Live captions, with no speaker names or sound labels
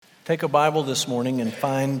Take a Bible this morning and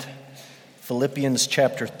find Philippians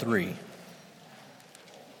chapter 3.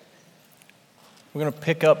 We're going to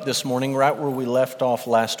pick up this morning right where we left off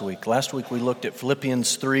last week. Last week we looked at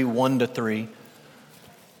Philippians 3, 1-3.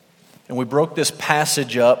 And we broke this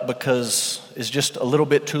passage up because it's just a little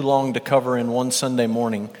bit too long to cover in one Sunday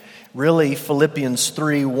morning. Really, Philippians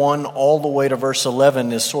 3, 1 all the way to verse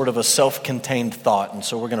 11 is sort of a self-contained thought. And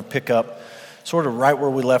so we're going to pick up sort of right where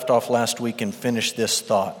we left off last week and finish this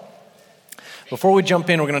thought. Before we jump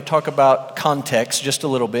in, we're going to talk about context just a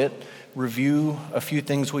little bit, review a few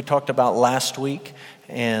things we talked about last week,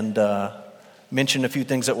 and mention a few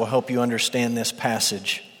things that will help you understand this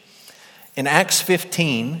passage. In Acts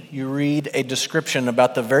 15, you read a description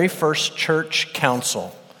about the very first church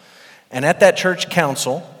council. And at that church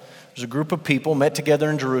council, there's a group of people met together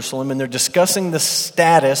in Jerusalem, and they're discussing the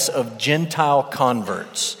status of Gentile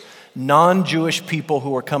converts, non-Jewish people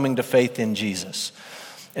who are coming to faith in Jesus.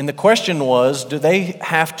 And the question was, do they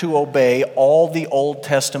have to obey all the Old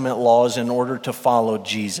Testament laws in order to follow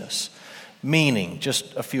Jesus? Meaning,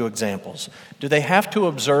 just a few examples. Do they have to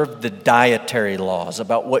observe the dietary laws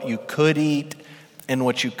about what you could eat and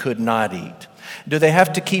what you could not eat? Do they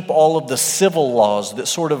have to keep all of the civil laws that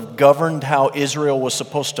sort of governed how Israel was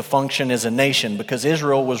supposed to function as a nation? Because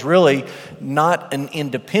Israel was really not an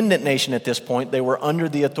independent nation at this point. They were under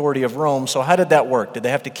the authority of Rome. So how did that work? Did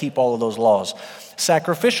they have to keep all of those laws?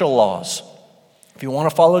 Sacrificial laws. If you want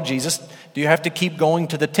to follow Jesus, do you have to keep going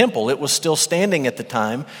to the temple? It was still standing at the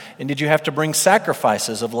time. And did you have to bring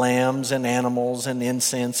sacrifices of lambs and animals and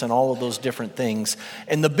incense and all of those different things?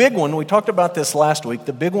 And the big one, we talked about this last week,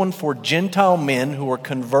 the big one for Gentile men who were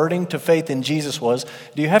converting to faith in Jesus was,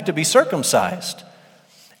 do you have to be circumcised?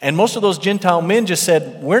 And most of those Gentile men just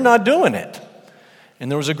said, we're not doing it.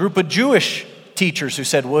 And there was a group of Jewish teachers who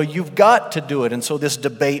said, well, you've got to do it. And so this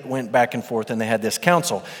debate went back and forth, and they had this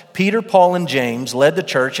council. Peter, Paul, and James led the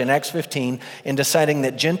church in Acts 15 in deciding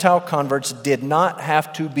that Gentile converts did not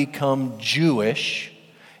have to become Jewish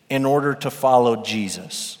in order to follow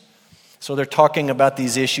Jesus. So they're talking about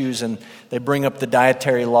these issues, and they bring up the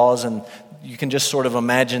dietary laws, and you can just sort of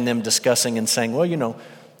imagine them discussing and saying, well, you know,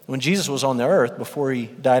 when Jesus was on the earth, before he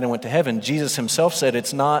died and went to heaven, Jesus himself said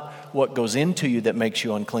it's not what goes into you that makes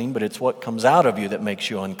you unclean, but it's what comes out of you that makes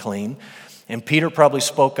you unclean. And Peter probably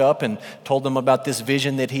spoke up and told them about this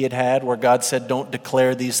vision that he had had where God said, don't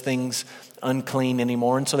declare these things unclean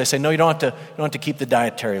anymore. And so they say, no, you don't have to keep the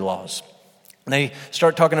dietary laws. And they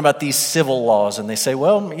start talking about these civil laws, and they say,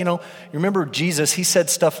 well, you know, you remember Jesus, he said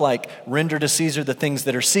stuff like, render to Caesar the things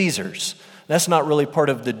that are Caesar's. That's not really part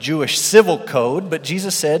of the Jewish civil code, but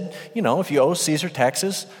Jesus said, you know, if you owe Caesar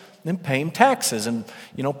taxes, then pay him taxes. And,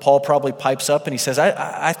 you know, Paul probably pipes up and he says,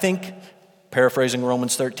 I think, paraphrasing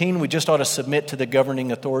Romans 13, we just ought to submit to the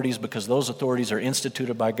governing authorities because those authorities are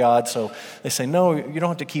instituted by God. So they say, no, you don't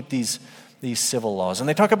have to keep these civil laws. And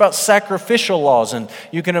they talk about sacrificial laws, and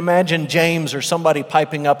you can imagine James or somebody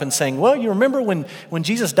piping up and saying, well, you remember when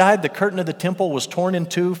Jesus died, the curtain of the temple was torn in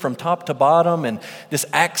two from top to bottom, and this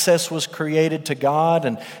access was created to God,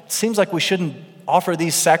 and it seems like we shouldn't offer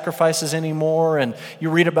these sacrifices anymore. And you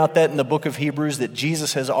read about that in the book of Hebrews, that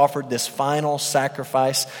Jesus has offered this final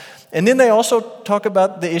sacrifice. And then they also talk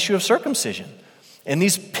about the issue of circumcision. And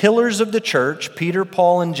these pillars of the church, Peter,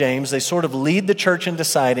 Paul, and James, they sort of lead the church in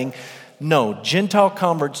deciding, no, Gentile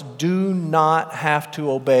converts do not have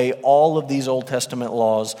to obey all of these Old Testament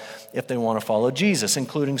laws if they want to follow Jesus,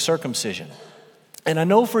 including circumcision. And I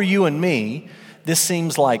know for you and me, this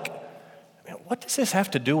seems like, man, what does this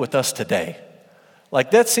have to do with us today?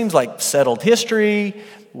 Like, that seems like settled history.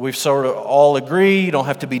 We've sort of all agree you don't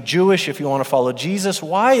have to be Jewish if you want to follow Jesus.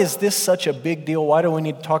 Why is this such a big deal? Why do we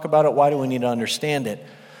need to talk about it? Why do we need to understand it?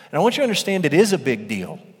 And I want you to understand it is a big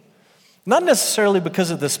deal. Not necessarily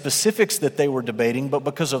because of the specifics that they were debating, but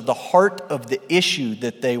because of the heart of the issue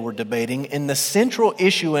that they were debating. And the central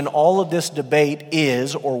issue in all of this debate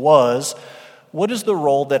is, or was, what is the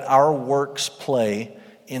role that our works play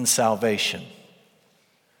in salvation?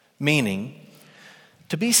 Meaning,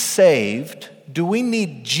 to be saved, do we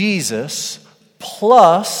need Jesus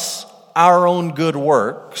plus our own good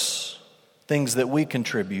works, things that we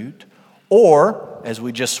contribute, or, as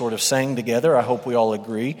we just sort of sang together, I hope we all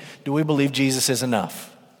agree, do we believe Jesus is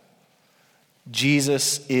enough?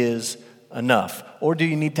 Jesus is enough. Or do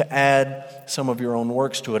you need to add some of your own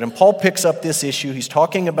works to it? And Paul picks up this issue. He's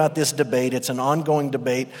talking about this debate. It's an ongoing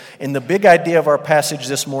debate. And the big idea of our passage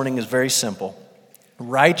this morning is very simple.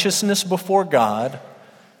 Righteousness before God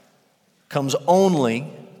comes only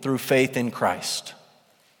through faith in Christ.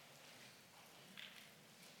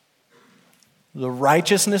 The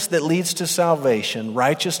righteousness that leads to salvation,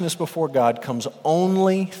 righteousness before God, comes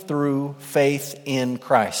only through faith in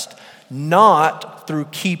Christ, not through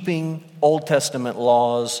keeping Old Testament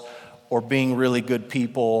laws or being really good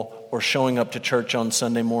people or showing up to church on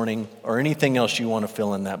Sunday morning or anything else you want to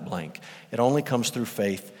fill in that blank. It only comes through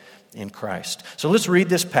faith in Christ. So let's read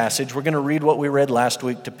this passage. We're going to read what we read last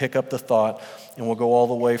week to pick up the thought, and we'll go all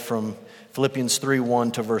the way from Philippians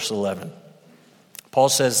 3:1 to verse 11. Paul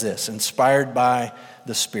says this, inspired by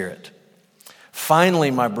the Spirit. Finally,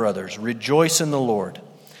 my brothers, rejoice in the Lord.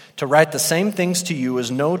 To write the same things to you is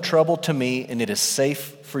no trouble to me, and it is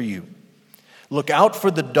safe for you. Look out for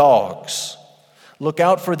the dogs. Look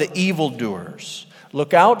out for the evildoers.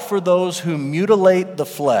 Look out for those who mutilate the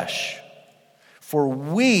flesh. For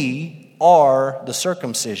we are the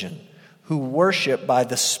circumcision, who worship by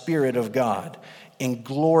the Spirit of God, and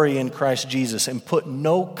glory in Christ Jesus, and put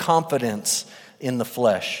no confidence in the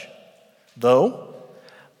flesh. Though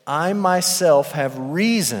I myself have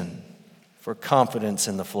reason for confidence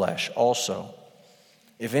in the flesh also.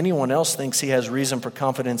 If anyone else thinks he has reason for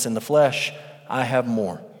confidence in the flesh, I have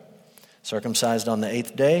more. Circumcised on the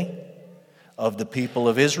 8th day, of the people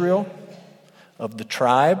of Israel, of the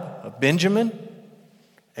tribe of Benjamin,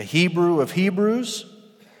 a Hebrew of Hebrews,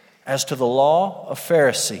 as to the law, a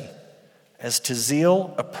Pharisee, as to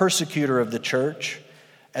zeal, a persecutor of the church,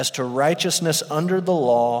 as to righteousness under the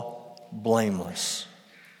law, blameless.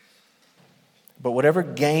 But whatever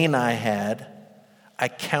gain I had, I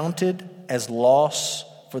counted as loss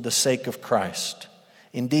for the sake of Christ.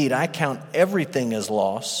 Indeed, I count everything as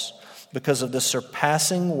loss because of the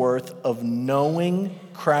surpassing worth of knowing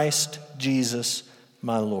Christ Jesus,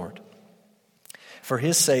 my Lord. For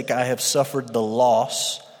his sake I have suffered the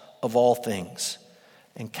loss of all things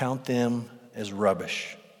and count them as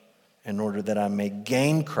rubbish, in order that I may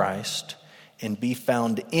gain Christ and be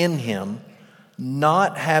found in him,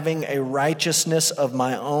 not having a righteousness of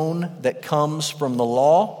my own that comes from the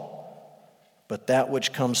law, but that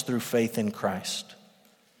which comes through faith in Christ,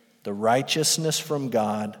 the righteousness from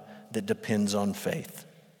God that depends on faith,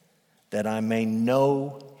 that I may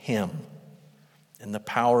know him and the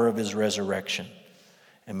power of his resurrection,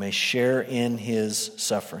 and may share in his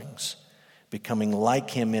sufferings, becoming like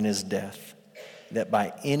him in his death, that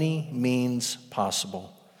by any means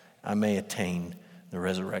possible I may attain the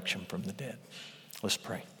resurrection from the dead. Let's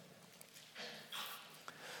pray.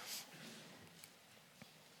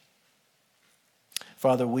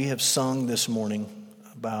 Father, we have sung this morning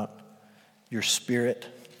about your Spirit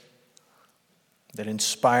that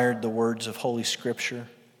inspired the words of Holy Scripture,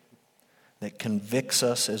 that convicts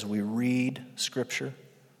us as we read Scripture.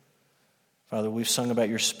 Father, we've sung about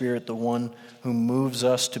your Spirit, the one who moves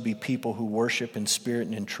us to be people who worship in spirit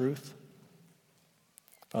and in truth.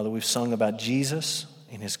 Father, we've sung about Jesus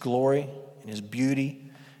in his glory, in his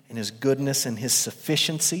beauty, in his goodness, and his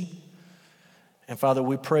sufficiency. And Father,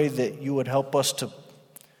 we pray that you would help us to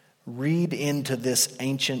read into this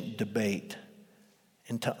ancient debate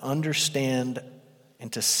and to understand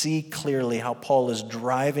and to see clearly how Paul is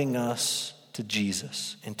driving us to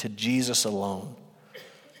Jesus and to Jesus alone.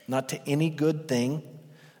 Not to any good thing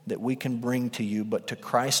that we can bring to you, but to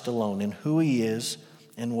Christ alone and who he is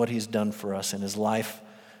and what he's done for us in his life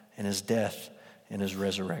and his death and his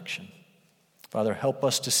resurrection. Father, help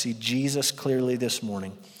us to see Jesus clearly this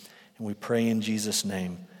morning, and we pray in Jesus'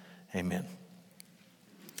 name, amen.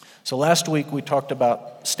 So last week we talked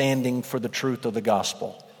about standing for the truth of the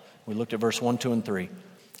gospel. We looked at verse 1, 2, and 3.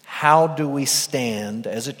 How do we stand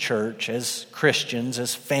as a church, as Christians,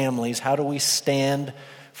 as families? How do we stand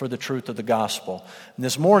for the truth of the gospel? And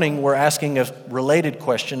this morning we're asking a related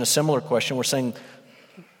question, a similar question. We're saying,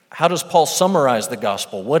 how does Paul summarize the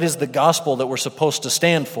gospel? What is the gospel that we're supposed to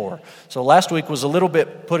stand for? So last week was a little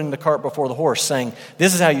bit putting the cart before the horse, saying,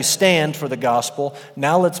 this is how you stand for the gospel.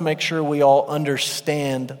 Now let's make sure we all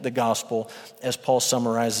understand the gospel as Paul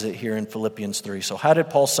summarizes it here in Philippians 3. So how did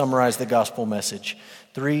Paul summarize the gospel message?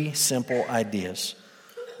 3 simple ideas.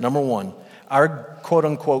 Number 1, our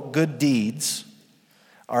quote-unquote good deeds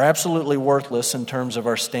are absolutely worthless in terms of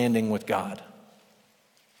our standing with God.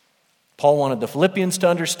 Paul wanted the Philippians to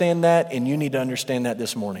understand that, and you need to understand that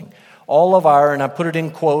this morning. All of our, and I put it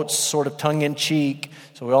in quotes, sort of tongue-in-cheek,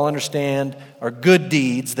 so we all understand, our good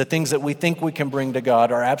deeds, the things that we think we can bring to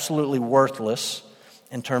God, are absolutely worthless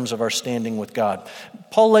in terms of our standing with God.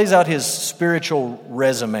 Paul lays out his spiritual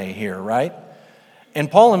resume here, right? And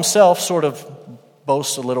Paul himself sort of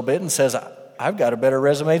boasts a little bit and says, I've got a better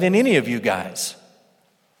resume than any of you guys.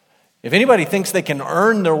 If anybody thinks they can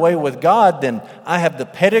earn their way with God, then I have the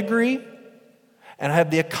pedigree and I have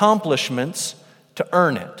the accomplishments to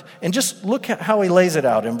earn it. And just look at how he lays it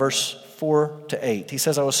out in verse 4 to 8. He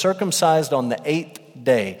says, I was circumcised on the 8th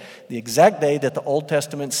day, the exact day that the Old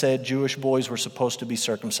Testament said Jewish boys were supposed to be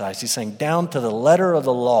circumcised. He's saying, down to the letter of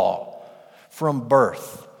the law, from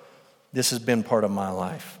birth, this has been part of my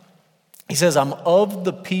life. He says, I'm of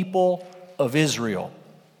the people of Israel.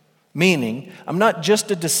 Meaning, I'm not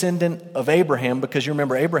just a descendant of Abraham, because you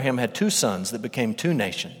remember Abraham had 2 sons that became 2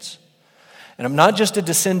 nations. And I'm not just a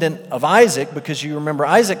descendant of Isaac, because you remember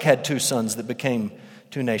Isaac had 2 sons that became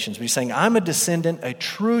 2 nations. But he's saying, I'm a descendant, a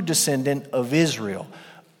true descendant of Israel,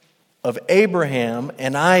 of Abraham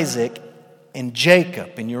and Isaac and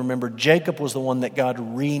Jacob. And you remember Jacob was the one that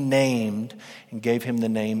God renamed and gave him the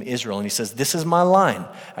name Israel. And he says, this is my line.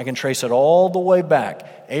 I can trace it all the way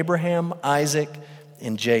back. Abraham, Isaac,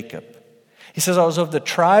 and Jacob. He says, I was of the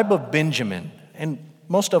tribe of Benjamin. And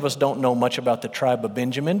most of us don't know much about the tribe of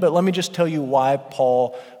Benjamin, but let me just tell you why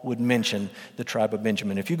Paul would mention the tribe of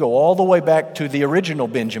Benjamin. If you go all the way back to the original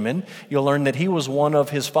Benjamin, you'll learn that he was one of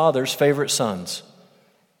his father's favorite sons.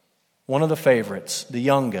 One of the favorites, the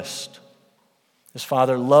youngest. His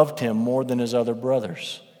father loved him more than his other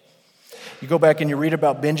brothers. You go back and you read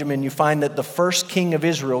about Benjamin, you find that the first king of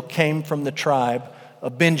Israel came from the tribe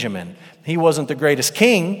of Benjamin. He wasn't the greatest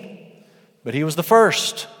king, but he was the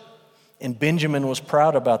first. And Benjamin was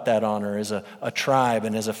proud about that honor as a tribe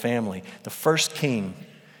and as a family. The first king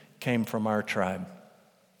came from our tribe.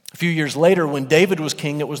 A few years later, when David was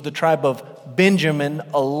king, it was the tribe of Benjamin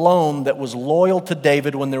alone that was loyal to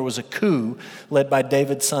David when there was a coup led by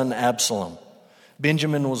David's son Absalom.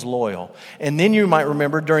 Benjamin was loyal. And then you might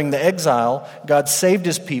remember during the exile, God saved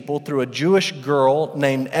his people through a Jewish girl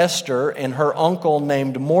named Esther and her uncle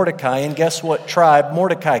named Mordecai. And guess what tribe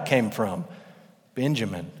Mordecai came from?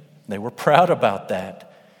 Benjamin. They were proud about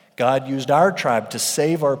that. God used our tribe to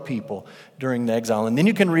save our people during the exile. And then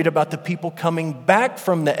you can read about the people coming back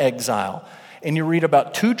from the exile. And you read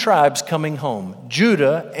about 2 tribes coming home,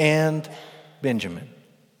 Judah and Benjamin.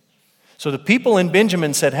 So the people in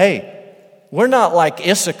Benjamin said, hey, we're not like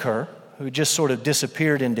Issachar, who just sort of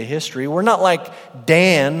disappeared into history. We're not like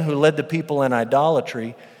Dan, who led the people in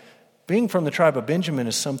idolatry. Being from the tribe of Benjamin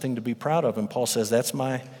is something to be proud of. And Paul says, that's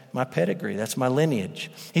my pedigree, that's my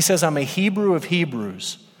lineage. He says, I'm a Hebrew of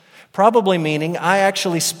Hebrews, probably meaning I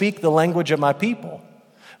actually speak the language of my people.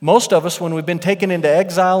 Most of us, when we've been taken into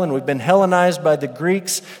exile and we've been Hellenized by the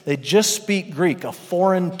Greeks, they just speak Greek, a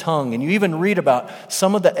foreign tongue. And you even read about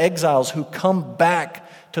some of the exiles who come back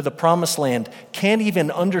to the promised land can't even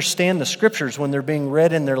understand the scriptures when they're being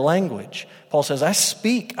read in their language. Paul says, I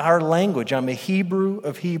speak our language. I'm a Hebrew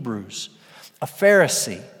of Hebrews, a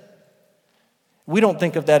Pharisee. We don't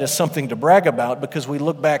think of that as something to brag about because we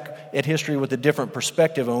look back at history with a different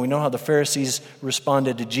perspective and we know how the Pharisees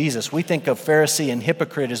responded to Jesus. We think of Pharisee and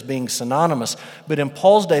hypocrite as being synonymous, but in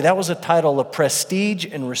Paul's day, that was a title of prestige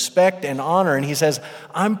and respect and honor. And he says,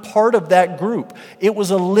 I'm part of that group. It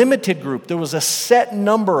was a limited group. There was a set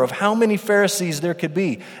number of how many Pharisees there could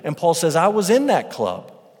be. And Paul says, I was in that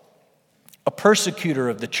club, a persecutor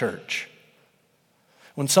of the church.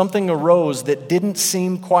 When something arose that didn't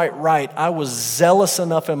seem quite right, I was zealous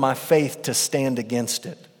enough in my faith to stand against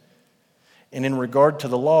it. And in regard to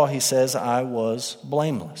the law, he says, I was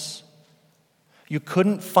blameless. You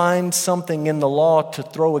couldn't find something in the law to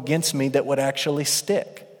throw against me that would actually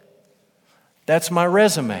stick. That's my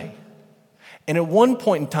resume. And at one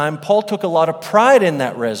point in time, Paul took a lot of pride in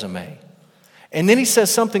that resume. And then he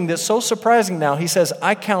says something that's so surprising now. He says,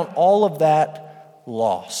 I count all of that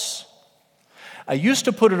loss. I used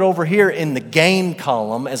to put it over here in the gain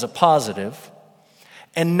column as a positive.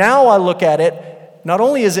 And now I look at it, not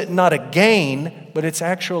only is it not a gain, but it's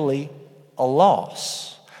actually a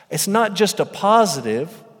loss. It's not just a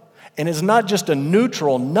positive, and it's not just a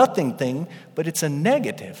neutral, nothing thing, but it's a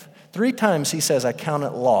negative. 3 times he says, I count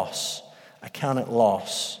it loss. I count it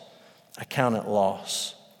loss. I count it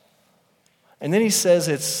loss. And then he says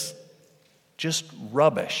it's just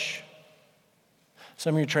rubbish.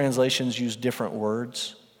 Some of your translations use different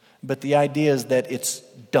words, but the idea is that it's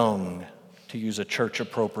dung, to use a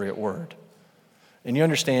church-appropriate word. And you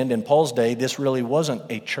understand, in Paul's day, this really wasn't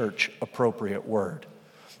a church-appropriate word.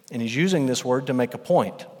 And he's using this word to make a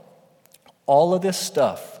point. All of this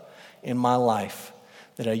stuff in my life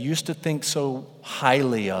that I used to think so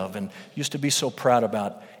highly of and used to be so proud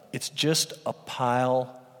about, it's just a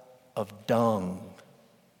pile of dung.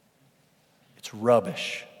 It's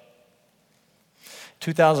rubbish.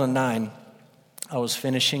 2009, I was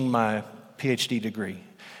finishing my PhD degree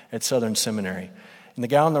at Southern Seminary. And the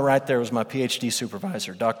guy on the right there was my PhD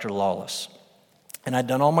supervisor, Dr. Lawless. And I'd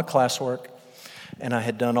done all my classwork. and I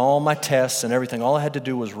had done all my tests and everything. All I had to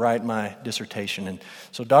do was write my dissertation. And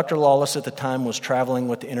so Dr. Lawless at the time was traveling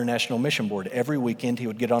with the International Mission Board. Every weekend he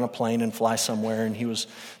would get on a plane and fly somewhere, and he was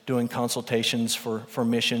doing consultations for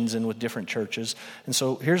missions and with different churches. And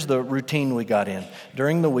so here's the routine we got in.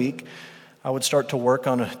 During the week, I would start to work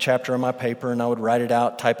on a chapter of my paper, and I would write it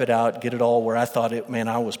out, type it out, get it all where I thought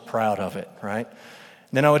I was proud of it, right?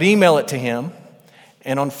 Then I would email it to him,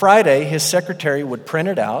 and on Friday, his secretary would print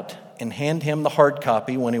it out and hand him the hard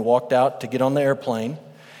copy when he walked out to get on the airplane.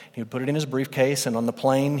 He would put it in his briefcase, and on the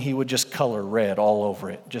plane, he would just color red all over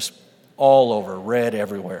it, just all over, red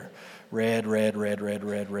everywhere. Red, red, red, red,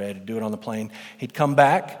 red, red. He'd do it on the plane. He'd come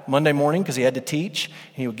back Monday morning because he had to teach.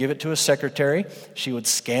 He would give it to his secretary. She would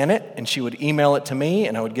scan it, and she would email it to me,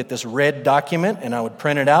 and I would get this red document, and I would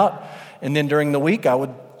print it out. And then during the week, I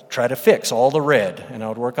would try to fix all the red, and I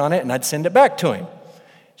would work on it, and I'd send it back to him.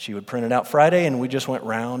 She would print it out Friday, and we just went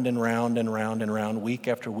round and round and round and round, week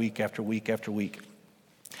after week after week after week.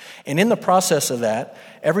 And in the process of that,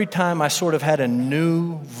 every time I sort of had a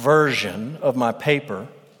new version of my paper,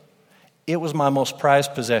 it was my most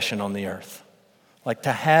prized possession on the earth. Like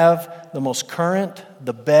to have the most current,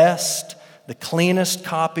 the best, the cleanest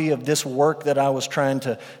copy of this work that I was trying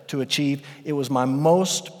to achieve, it was my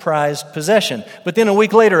most prized possession. But then a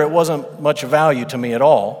week later, it wasn't much value to me at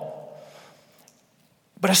all.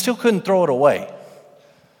 But I still couldn't throw it away.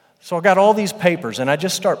 So I got all these papers, and I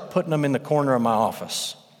just start putting them in the corner of my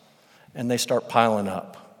office. And they start piling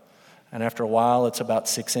up. And after a while, it's about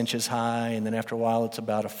 6 inches high, and then after a while, it's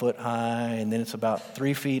about a foot high, and then it's about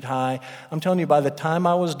 3 feet high. I'm telling you, by the time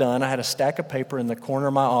I was done, I had a stack of paper in the corner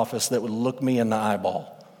of my office that would look me in the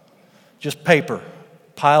eyeball. Just paper,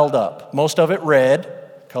 piled up. Most of it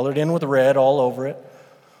red, colored in with red all over it.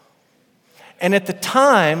 And at the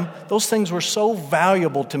time, those things were so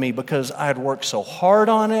valuable to me because I had worked so hard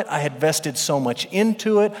on it. I had invested so much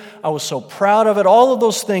into it. I was so proud of it. All of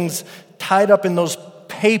those things tied up in those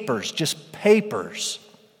papers, just papers.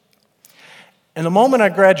 And the moment I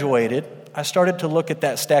graduated, I started to look at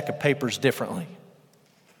that stack of papers differently.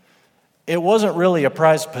 It wasn't really a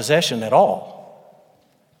prized possession at all.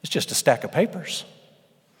 It's just a stack of papers.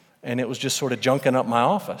 And it was just sort of junking up my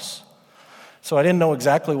office. So I didn't know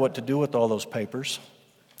exactly what to do with all those papers.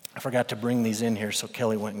 I forgot to bring these in here, so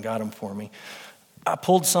Kelly went and got them for me. I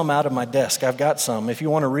pulled some out of my desk. I've got some. If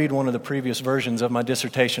you want to read one of the previous versions of my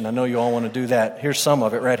dissertation, I know you all want to do that. Here's some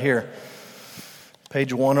of it right here.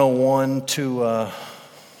 Page 101 to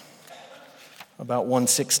about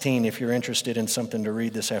 116 if you're interested in something to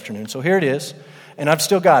read this afternoon. So here it is. And I've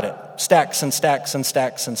still got it. Stacks and stacks and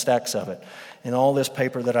stacks and stacks of it. And all this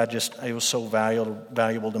paper that it was so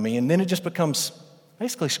valuable to me. And then it just becomes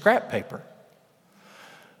basically scrap paper.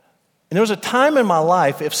 And there was a time in my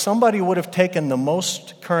life, if somebody would have taken the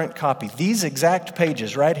most current copy, these exact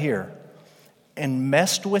pages right here, and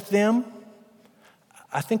messed with them,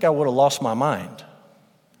 I think I would have lost my mind.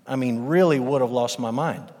 I mean, really would have lost my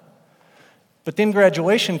mind. But then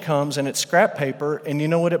graduation comes, and it's scrap paper, and you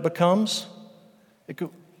know what it becomes?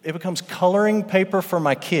 It becomes coloring paper for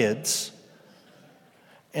my kids,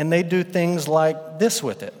 and they do things like this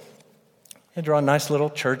with it. They draw a nice little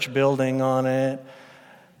church building on it.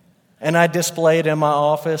 And I display it in my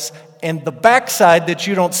office. And the backside that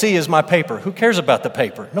you don't see is my paper. Who cares about the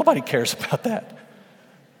paper? Nobody cares about that.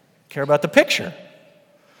 Care about the picture.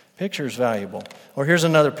 Picture is valuable. Or here's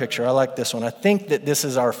another picture. I like this one. I think that this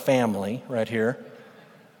is our family right here.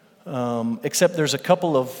 Except there's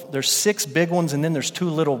there's 6 big ones, and then there's 2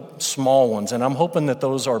 little small ones. And I'm hoping that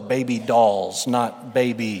those are baby dolls, not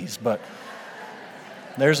babies. But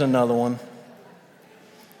there's another one.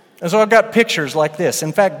 And so I've got pictures like this.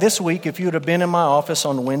 In fact, this week, if you would have been in my office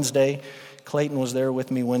on Wednesday, Clayton was there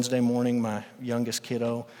with me Wednesday morning, my youngest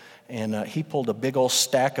kiddo, and he pulled a big old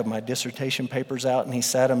stack of my dissertation papers out, and he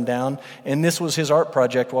sat them down. And this was his art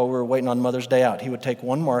project while we were waiting on Mother's Day out. He would take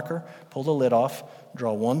one marker, pull the lid off,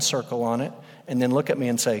 draw one circle on it, and then look at me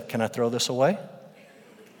and say, "Can I throw this away?"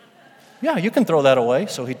 "Yeah, you can throw that away."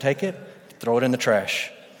 So he'd take it, throw it in the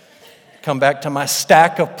trash. Come back to my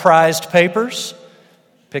stack of prized papers.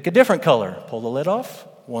 Pick a different color. Pull the lid off.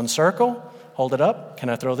 One circle. Hold it up. "Can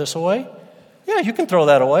I throw this away?" "Yeah, you can throw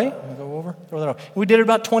that away." And go over, throw that away. We did it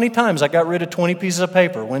about 20 times. I got rid of 20 pieces of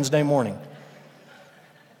paper Wednesday morning.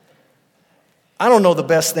 I don't know the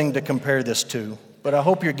best thing to compare this to, but I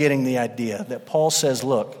hope you're getting the idea that Paul says,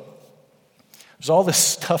 look, there's all this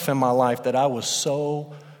stuff in my life that I was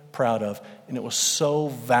so proud of, and it was so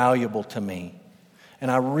valuable to me. And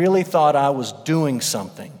I really thought I was doing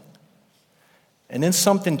something. And then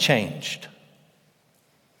something changed.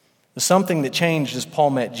 The something that changed is Paul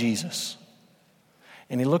met Jesus.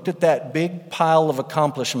 And he looked at that big pile of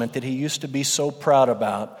accomplishment that he used to be so proud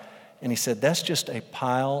about, and he said, that's just a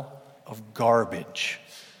pile of garbage.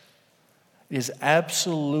 It is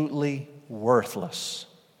absolutely worthless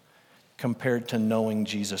compared to knowing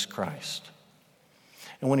Jesus Christ.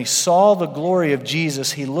 And when he saw the glory of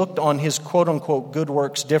Jesus, he looked on his quote-unquote good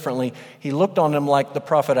works differently. He looked on them like the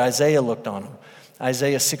prophet Isaiah looked on them.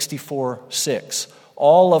 Isaiah 64:6.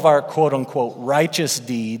 All of our quote-unquote righteous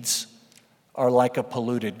deeds are like a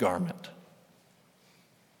polluted garment.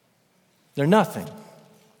 They're nothing.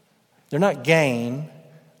 They're not gain,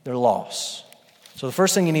 they're loss. So the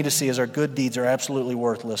first thing you need to see is our good deeds are absolutely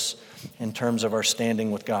worthless in terms of our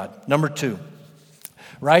standing with God. Number 2,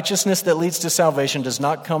 righteousness that leads to salvation does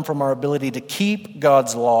not come from our ability to keep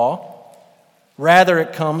God's law. Rather,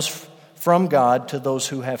 it comes from God to those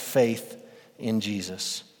who have faith in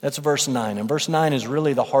Jesus. That's verse 9. And verse 9 is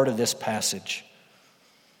really the heart of this passage.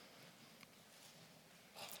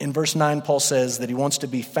 In verse 9, Paul says that he wants to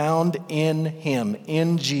be found in him,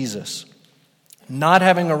 in Jesus, not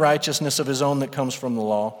having a righteousness of his own that comes from the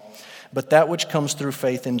law, but that which comes through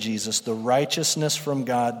faith in Jesus, the righteousness from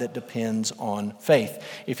God that depends on faith.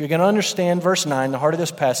 If you're going to understand verse 9, the heart of this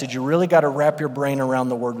passage, you really got to wrap your brain around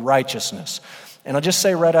the word righteousness. And I'll just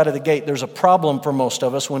say right out of the gate, there's a problem for most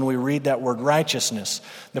of us when we read that word righteousness.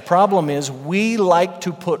 The problem is we like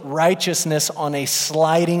to put righteousness on a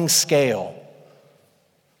sliding scale.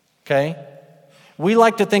 Okay? We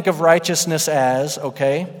like to think of righteousness as,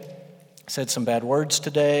 said some bad words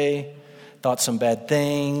today, thought some bad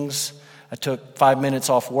things, I took 5 minutes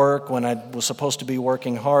off work when I was supposed to be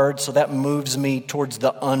working hard, so that moves me towards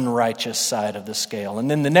the unrighteous side of the scale. And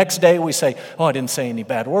then the next day we say, I didn't say any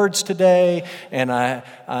bad words today, and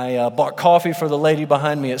I bought coffee for the lady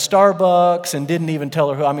behind me at Starbucks and didn't even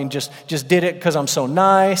tell her who, just did it because I'm so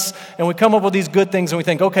nice. And we come up with these good things and we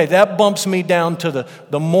think, that bumps me down to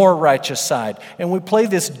the more righteous side. And we play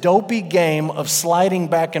this dopey game of sliding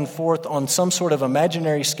back and forth on some sort of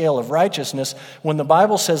imaginary scale of righteousness when the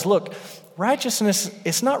Bible says, look, righteousness,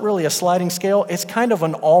 it's not really a sliding scale. It's kind of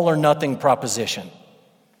an all or nothing proposition.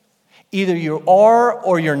 Either you are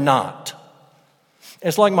or you're not.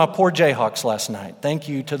 It's like my poor Jayhawks last night. Thank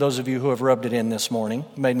you to those of you who have rubbed it in this morning.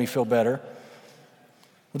 It made me feel better.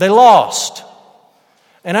 They lost.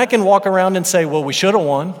 And I can walk around and say, we should have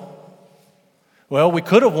won. Well, we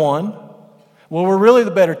could have won. Well, we're really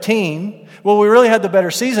the better team. Well, we really had the better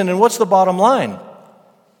season. And what's the bottom line?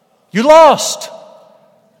 You lost.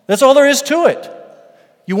 That's all there is to it.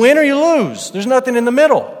 You win or you lose. There's nothing in the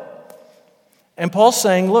middle. And Paul's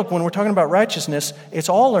saying, look, when we're talking about righteousness, it's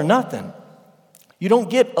all or nothing. You don't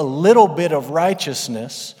get a little bit of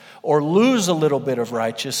righteousness or lose a little bit of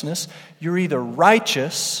righteousness. You're either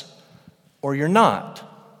righteous or you're not.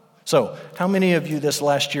 So, how many of you this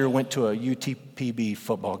last year went to a UTPB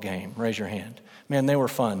football game? Raise your hand. Man, they were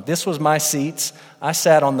fun. This was my seats. I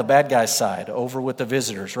sat on the bad guys' side over with the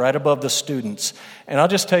visitors, right above the students. And I'll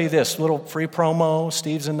just tell you this, little free promo,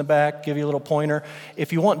 Steve's in the back, give you a little pointer.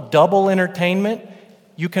 If you want double entertainment,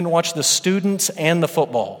 you can watch the students and the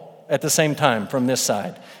football at the same time from this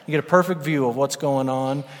side. You get a perfect view of what's going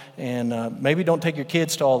on. And maybe don't take your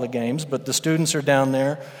kids to all the games, but the students are down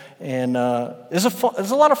there. And it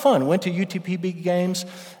was a lot of fun. Went to UTPB games.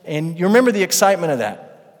 And you remember the excitement of that.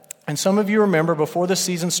 And some of you remember before the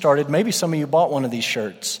season started, maybe some of you bought one of these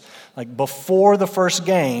shirts. Like before the first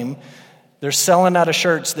game, they're selling out of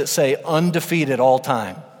shirts that say undefeated all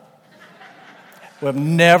time. We've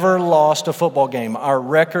never lost a football game. Our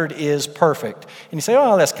record is perfect. And you say,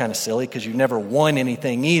 that's kind of silly because you've never won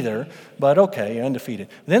anything either. But okay, you're undefeated.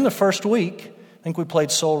 Then the first week, I think we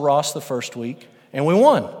played Sol Ross the first week, and we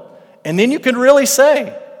won. And then you could really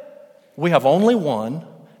say, we have only won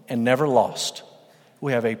and never lost.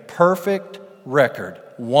 We have a perfect record,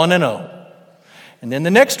 1-0. And then the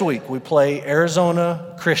next week, we play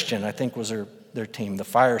Arizona Christian, I think was their team, the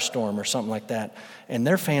Firestorm or something like that. And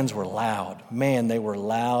their fans were loud. Man, they were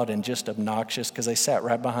loud and just obnoxious because they sat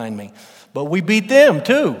right behind me. But we beat them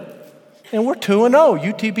too. And we're 2-0.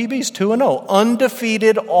 UTPB's 2-0.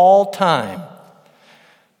 Undefeated all time.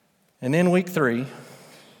 And then week 3,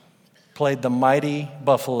 played the mighty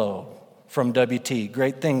Buffalo from WT.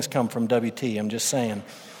 Great things come from WT, I'm just saying.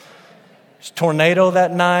 There's a tornado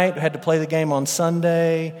that night. Had to play the game on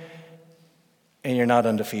Sunday. And you're not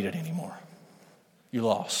undefeated anymore. You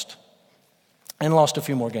lost. And lost a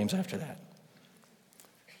few more games after that.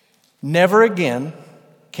 Never again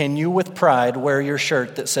can you with pride wear your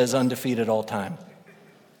shirt that says undefeated all time.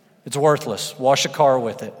 It's worthless. Wash a car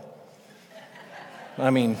with it.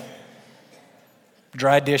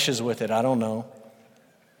 Dry dishes with it. I don't know.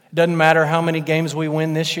 Doesn't matter how many games we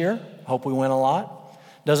win this year. Hope we win a lot.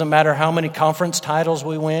 Doesn't matter how many conference titles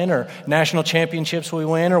we win or national championships we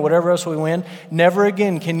win or whatever else we win. Never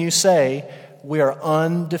again can you say we are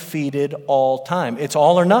undefeated all time. It's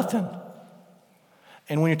all or nothing.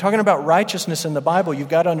 And when you're talking about righteousness in the Bible, you've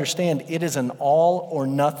got to understand it is an all or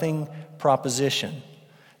nothing proposition.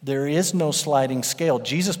 There is no sliding scale.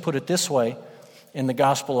 Jesus put it this way in the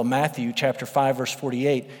Gospel of Matthew, chapter 5, verse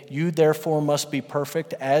 48. You therefore must be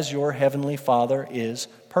perfect as your heavenly Father is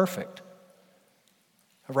perfect.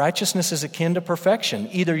 Righteousness is akin to perfection.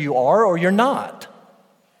 Either you are or you're not.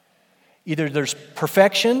 Either there's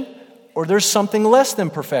perfection or there's something less than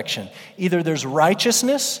perfection. Either there's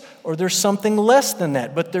righteousness or there's something less than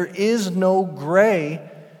that. But there is no gray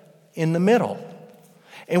in the middle.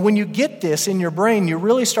 And when you get this in your brain, you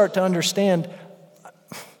really start to understand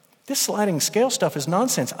this sliding scale stuff is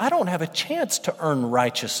nonsense. I don't have a chance to earn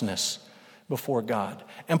righteousness before God.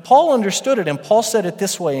 And Paul understood it, and Paul said it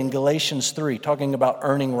this way in Galatians 3, talking about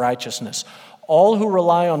earning righteousness. All who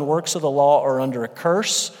rely on works of the law are under a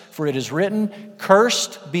curse, for it is written,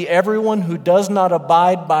 cursed be everyone who does not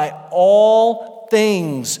abide by all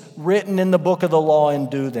things written in the book of the law and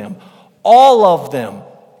do them. All of them.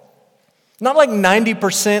 Not like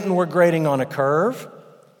 90% and we're grading on a curve.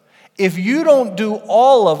 If you don't do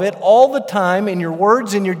all of it all the time in your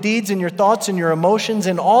words, in your deeds, in your thoughts, in your emotions,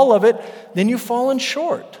 in all of it, then you've fallen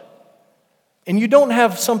short. And you don't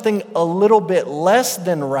have something a little bit less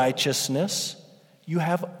than righteousness. You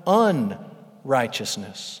have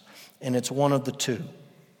unrighteousness. And it's one of the two.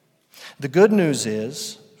 The good news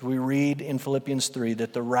is, we read in Philippians 3,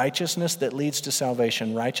 that the righteousness that leads to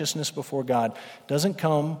salvation, righteousness before God, doesn't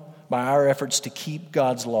come by our efforts to keep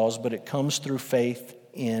God's laws, but it comes through faith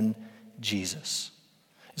in Jesus.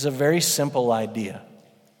 It's a very simple idea.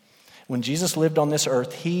 When Jesus lived on this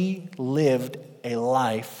earth, he lived a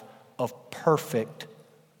life of perfect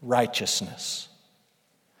righteousness.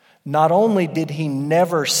 Not only did he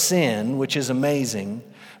never sin, which is amazing,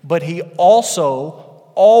 but he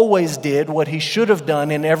also always did what he should have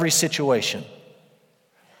done in every situation,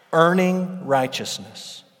 earning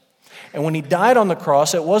righteousness. And when he died on the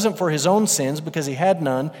cross, it wasn't for his own sins because he had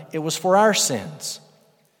none, it was for our sins.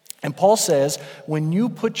 And Paul says, when you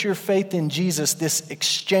put your faith in Jesus, this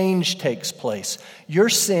exchange takes place. Your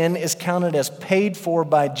sin is counted as paid for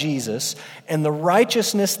by Jesus, and the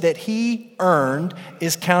righteousness that he earned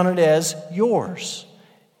is counted as yours.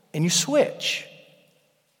 And you switch.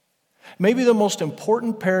 Maybe the most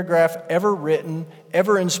important paragraph ever written,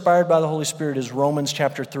 ever inspired by the Holy Spirit is Romans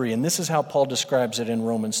chapter 3. And this is how Paul describes it in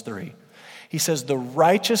Romans 3. He says, the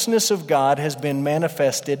righteousness of God has been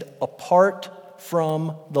manifested apart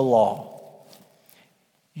from the law.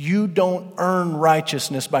 You don't earn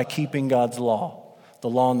righteousness by keeping God's law. The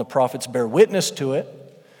law and the prophets bear witness to it.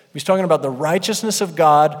 He's talking about the righteousness of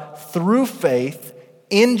God through faith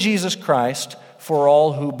in Jesus Christ for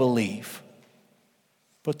all who believe.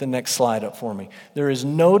 Put the next slide up for me. There is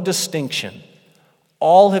no distinction.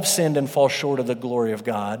 All have sinned and fall short of the glory of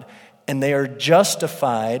God, and they are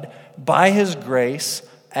justified by his grace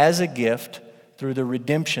as a gift through the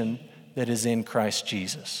redemption that is in Christ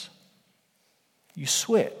Jesus. You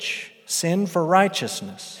switch sin for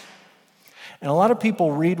righteousness. And a lot of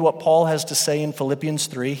people read what Paul has to say in Philippians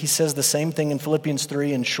 3. He says the same thing in Philippians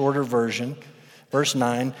 3 in shorter version. Verse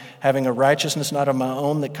 9, having a righteousness not of my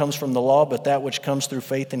own that comes from the law, but that which comes through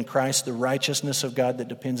faith in Christ, the righteousness of God that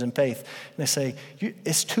depends on faith. And they say,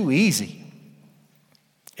 it's too easy.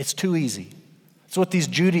 It's too easy. It's what these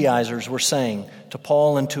Judaizers were saying to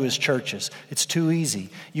Paul and to his churches. It's too easy.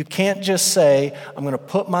 You can't just say, I'm going to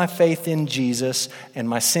put my faith in Jesus and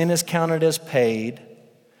my sin is counted as paid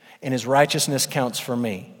and his righteousness counts for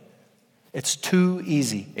me. It's too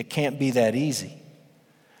easy. It can't be that easy.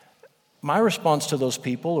 My response to those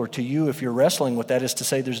people, or to you if you're wrestling with that, is to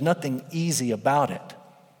say there's nothing easy about it. It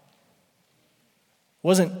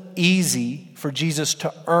wasn't easy for Jesus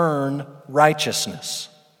to earn righteousness.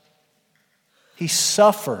 He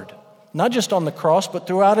suffered, not just on the cross, but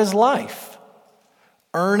throughout his life,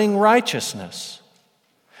 earning righteousness.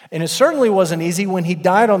 And it certainly wasn't easy when he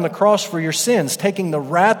died on the cross for your sins, taking the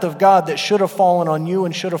wrath of God that should have fallen on you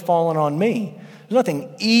and should have fallen on me. There's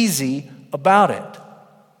nothing easy about it.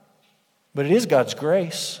 But it is God's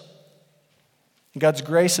grace. God's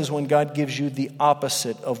grace is when God gives you the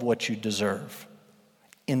opposite of what you deserve,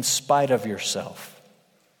 in spite of yourself.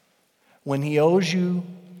 When he owes you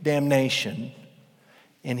damnation,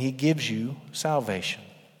 and he gives you salvation.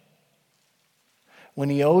 When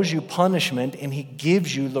he owes you punishment and he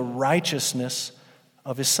gives you the righteousness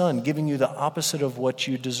of his Son, giving you the opposite of what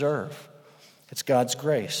you deserve. It's God's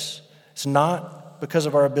grace. It's not because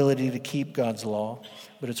of our ability to keep God's law,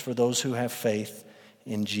 but it's for those who have faith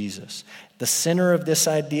in Jesus. The center of this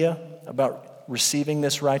idea about receiving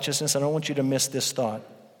this righteousness, I don't want you to miss this thought.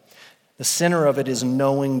 The center of it is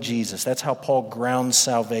knowing Jesus. That's how Paul grounds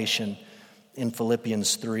salvation in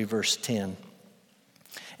Philippians 3, verse 10.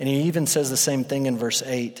 And he even says the same thing in verse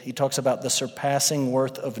 8. He talks about the surpassing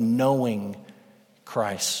worth of knowing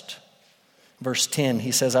Christ. Verse 10,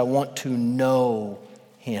 he says, I want to know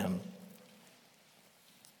him.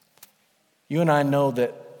 You and I know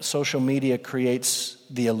that social media creates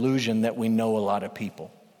the illusion that we know a lot of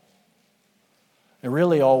people. And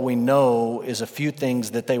really all we know is a few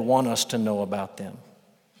things that they want us to know about them.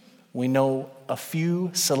 We know a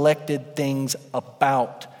few selected things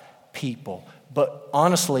about people. But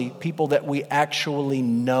honestly, people that we actually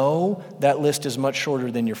know, that list is much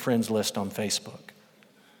shorter than your friends list on Facebook.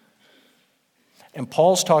 And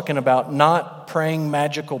Paul's talking about not praying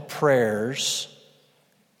magical prayers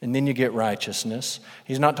and then you get righteousness.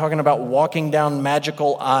 He's not talking about walking down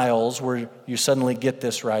magical aisles where you suddenly get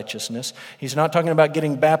this righteousness. He's not talking about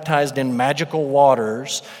getting baptized in magical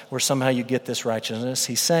waters where somehow you get this righteousness.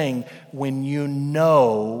 He's saying when you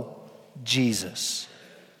know Jesus,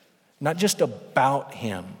 not just about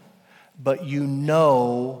him, but you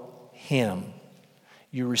know him,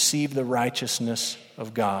 you receive the righteousness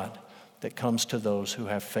of God that comes to those who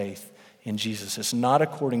have faith in Jesus. It's not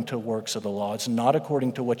according to works of the law. It's not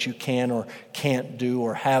according to what you can or can't do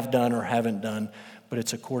or have done or haven't done, but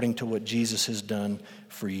it's according to what Jesus has done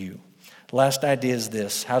for you. Last idea is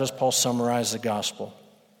this. How does Paul summarize the gospel?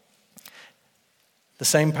 The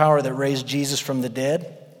same power that raised Jesus from the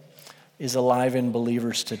dead is alive in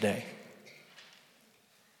believers today.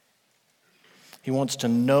 He wants to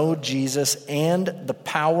know Jesus and the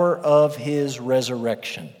power of his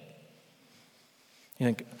resurrection. You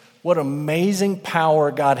think, what amazing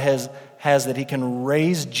power God has that he can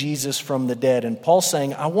raise Jesus from the dead. And Paul's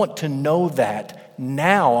saying, I want to know that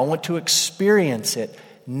now. I want to experience it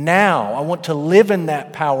now. I want to live in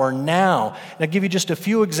that power now. And I'll give you just a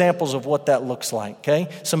few examples of what that looks like, okay?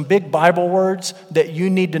 Some big Bible words that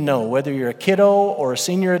you need to know. Whether you're a kiddo or a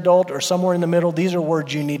senior adult or somewhere in the middle, these are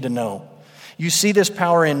words you need to know. You see this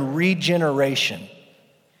power in regeneration,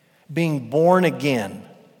 being born again.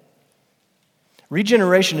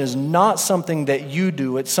 Regeneration is not something that you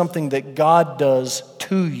do. It's something that God does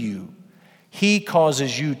to you. He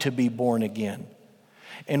causes you to be born again.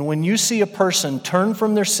 And when you see a person turn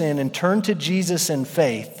from their sin and turn to Jesus in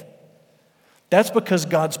faith, that's because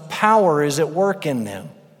God's power is at work in them.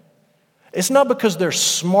 It's not because they're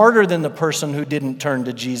smarter than the person who didn't turn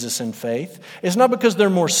to Jesus in faith. It's not because they're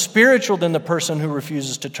more spiritual than the person who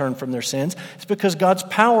refuses to turn from their sins. It's because God's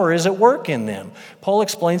power is at work in them. Paul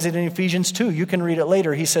explains it in Ephesians 2. You can read it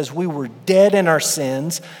later. He says, we were dead in our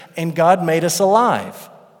sins and God made us alive.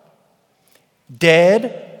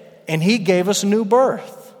 Dead, and he gave us new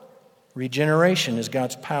birth. Regeneration is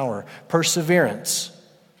God's power. Perseverance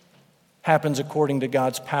happens according to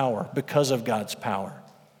God's power, because of God's power.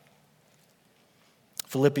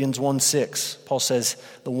 Philippians 1:6, Paul says,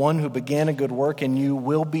 the one who began a good work in you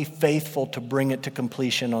will be faithful to bring it to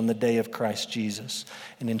completion on the day of Christ Jesus.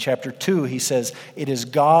 And in chapter 2, he says, it is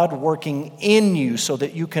God working in you so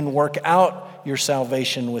that you can work out your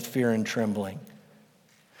salvation with fear and trembling.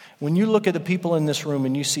 When you look at the people in this room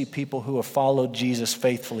and you see people who have followed Jesus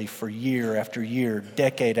faithfully for year after year,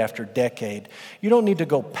 decade after decade, you don't need to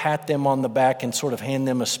go pat them on the back and sort of hand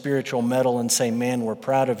them a spiritual medal and say, man, we're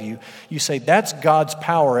proud of you. You say, that's God's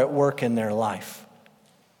power at work in their life.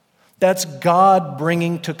 That's God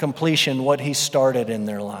bringing to completion what he started in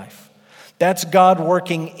their life. That's God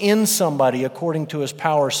working in somebody according to his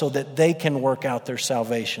power so that they can work out their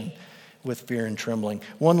salvation with fear and trembling.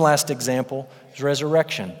 One last example is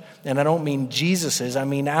resurrection. And I don't mean Jesus's, I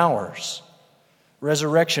mean ours.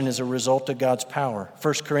 Resurrection is a result of God's power.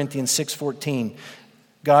 1 Corinthians 6:14,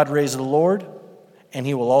 God raised the Lord, and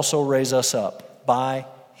he will also raise us up by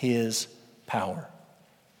his power.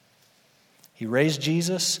 He raised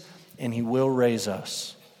Jesus, and he will raise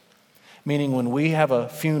us. Meaning when we have a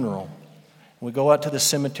funeral, we go out to the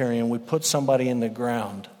cemetery and we put somebody in the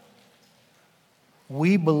ground,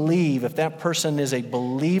 we believe, if that person is a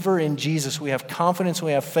believer in Jesus, we have confidence,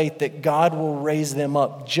 we have faith that God will raise them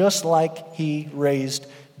up just like he raised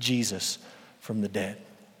Jesus from the dead.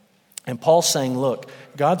 And Paul's saying, look,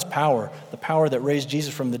 God's power, the power that raised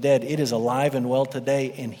Jesus from the dead, it is alive and well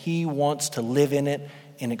today, and he wants to live in it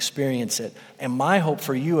and experience it. And my hope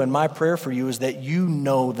for you and my prayer for you is that you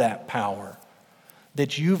know that power,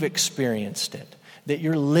 that you've experienced it, that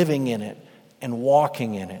you're living in it and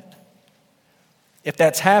walking in it. If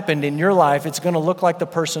that's happened in your life, it's going to look like the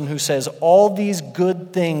person who says, all these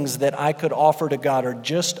good things that I could offer to God are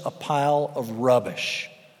just a pile of rubbish.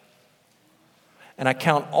 And I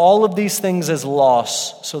count all of these things as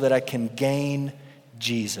loss so that I can gain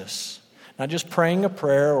Jesus. Not just praying a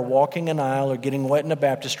prayer or walking an aisle or getting wet in a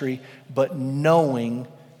baptistry, but knowing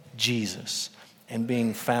Jesus and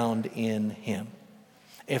being found in Him.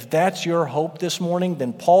 If that's your hope this morning,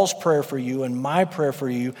 then Paul's prayer for you and my prayer for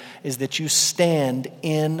you is that you stand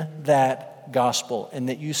in that gospel and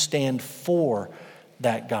that you stand for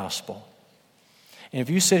that gospel. And if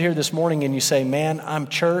you sit here this morning and you say, man, I'm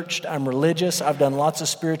churched, I'm religious, I've done lots of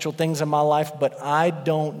spiritual things in my life, but I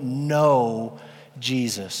don't know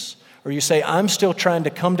Jesus. Or you say, I'm still trying to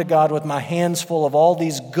come to God with my hands full of all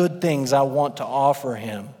these good things I want to offer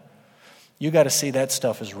Him. You got to see that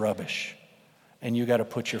stuff as rubbish. And you got to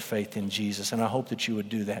put your faith in Jesus. And I hope that you would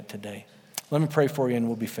do that today. Let me pray for you and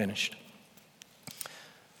we'll be finished.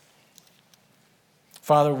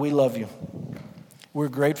 Father, we love you. We're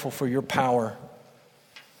grateful for your power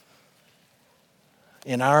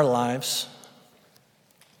in our lives.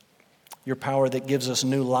 Your power that gives us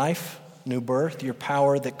new life, new birth. Your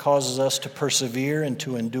power that causes us to persevere and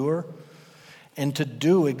to endure. And to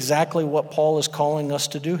do exactly what Paul is calling us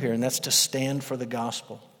to do here. And that's to stand for the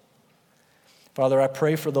gospel. Father, I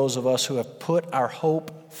pray for those of us who have put our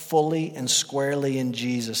hope fully and squarely in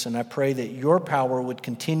Jesus, and I pray that your power would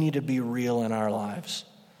continue to be real in our lives.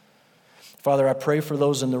 Father, I pray for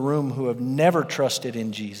those in the room who have never trusted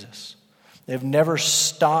in Jesus. They've never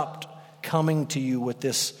stopped coming to you with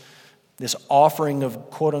this offering of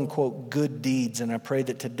quote-unquote good deeds, and I pray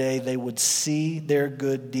that today they would see their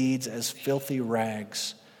good deeds as filthy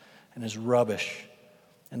rags and as rubbish,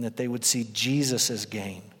 and that they would see Jesus as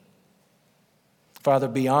gain. Father,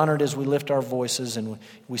 be honored as we lift our voices and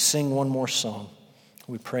we sing one more song.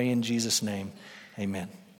 We pray in Jesus' name. Amen.